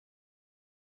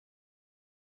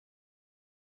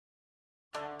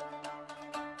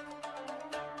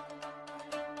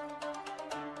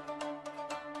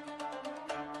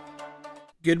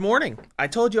Good morning. I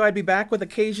told you I'd be back with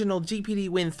occasional GPD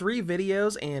Win 3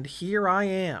 videos, and here I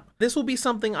am. This will be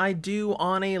something I do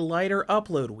on a lighter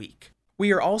upload week.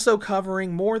 We are also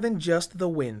covering more than just the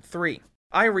Win 3.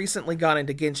 I recently got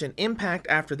into Genshin Impact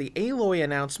after the Aloy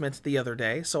announcement the other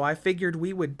day, so I figured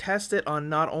we would test it on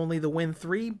not only the Win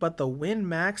 3, but the Win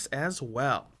Max as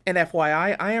well. And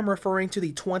FYI, I am referring to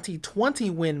the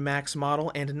 2020 Win Max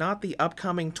model and not the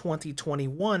upcoming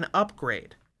 2021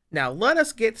 upgrade. Now let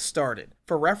us get started.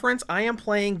 For reference, I am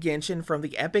playing Genshin from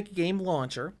the Epic Game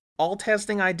Launcher. All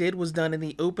testing I did was done in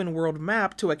the open world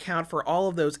map to account for all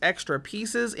of those extra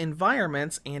pieces,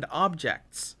 environments, and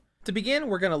objects. To begin,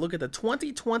 we're going to look at the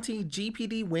 2020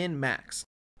 GPD Win Max.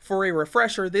 For a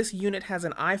refresher, this unit has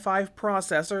an i5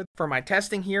 processor. For my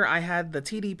testing here, I had the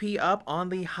TDP up on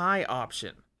the high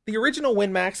option. The original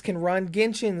Win Max can run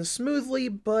Genshin smoothly,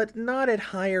 but not at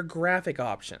higher graphic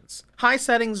options. High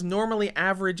settings normally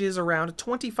averages around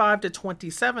 25 to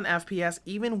 27 FPS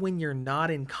even when you're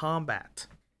not in combat.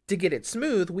 To get it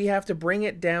smooth, we have to bring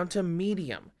it down to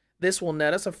medium. This will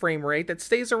net us a frame rate that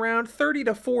stays around 30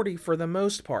 to 40 for the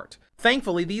most part.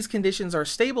 Thankfully, these conditions are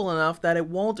stable enough that it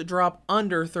won't drop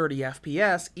under 30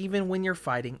 FPS even when you're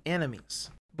fighting enemies.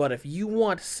 But if you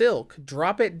want silk,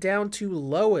 drop it down to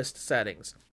lowest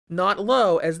settings. Not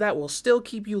low, as that will still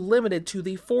keep you limited to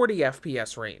the 40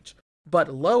 FPS range, but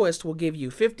lowest will give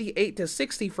you 58 to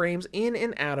 60 frames in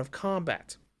and out of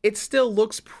combat. It still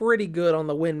looks pretty good on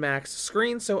the Win Max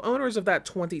screen, so owners of that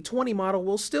 2020 model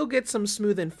will still get some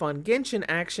smooth and fun Genshin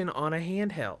action on a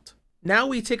handheld. Now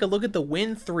we take a look at the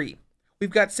Win 3. We've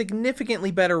got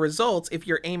significantly better results if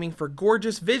you're aiming for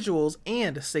gorgeous visuals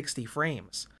and 60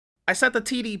 frames. I set the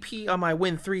TDP on my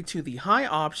Win 3 to the high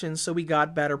option so we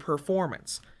got better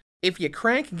performance. If you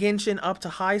crank Genshin up to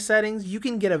high settings, you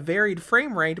can get a varied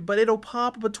frame rate, but it'll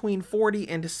pop between 40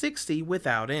 and 60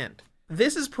 without end.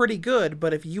 This is pretty good,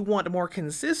 but if you want more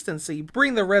consistency,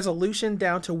 bring the resolution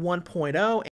down to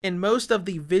 1.0 and most of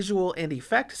the visual and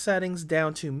effect settings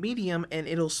down to medium, and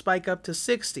it'll spike up to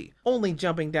 60, only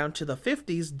jumping down to the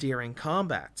 50s during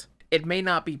combat. It may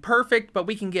not be perfect, but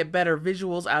we can get better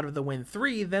visuals out of the Win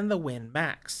 3 than the Win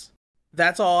Max.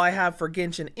 That's all I have for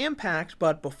Genshin Impact,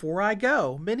 but before I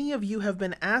go, many of you have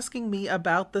been asking me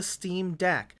about the Steam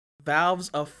Deck,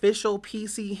 Valve's official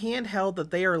PC handheld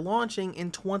that they are launching in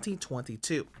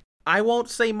 2022. I won't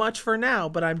say much for now,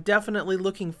 but I'm definitely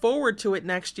looking forward to it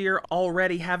next year,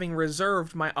 already having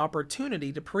reserved my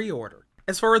opportunity to pre-order.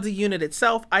 As far as the unit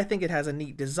itself, I think it has a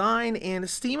neat design, and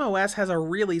SteamOS has a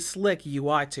really slick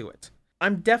UI to it.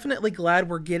 I'm definitely glad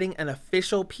we're getting an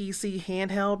official PC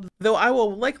handheld, though I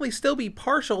will likely still be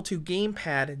partial to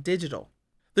gamepad digital.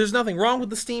 There's nothing wrong with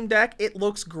the Steam Deck, it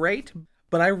looks great,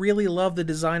 but I really love the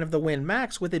design of the Win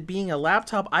Max, with it being a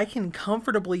laptop I can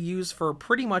comfortably use for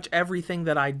pretty much everything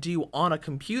that I do on a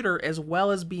computer, as well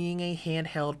as being a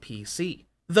handheld PC.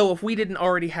 Though if we didn't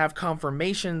already have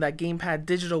confirmation that Gamepad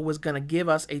Digital was going to give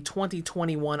us a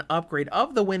 2021 upgrade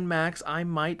of the Win Max, I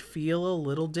might feel a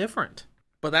little different.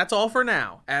 But that's all for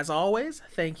now. As always,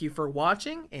 thank you for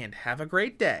watching and have a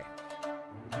great day.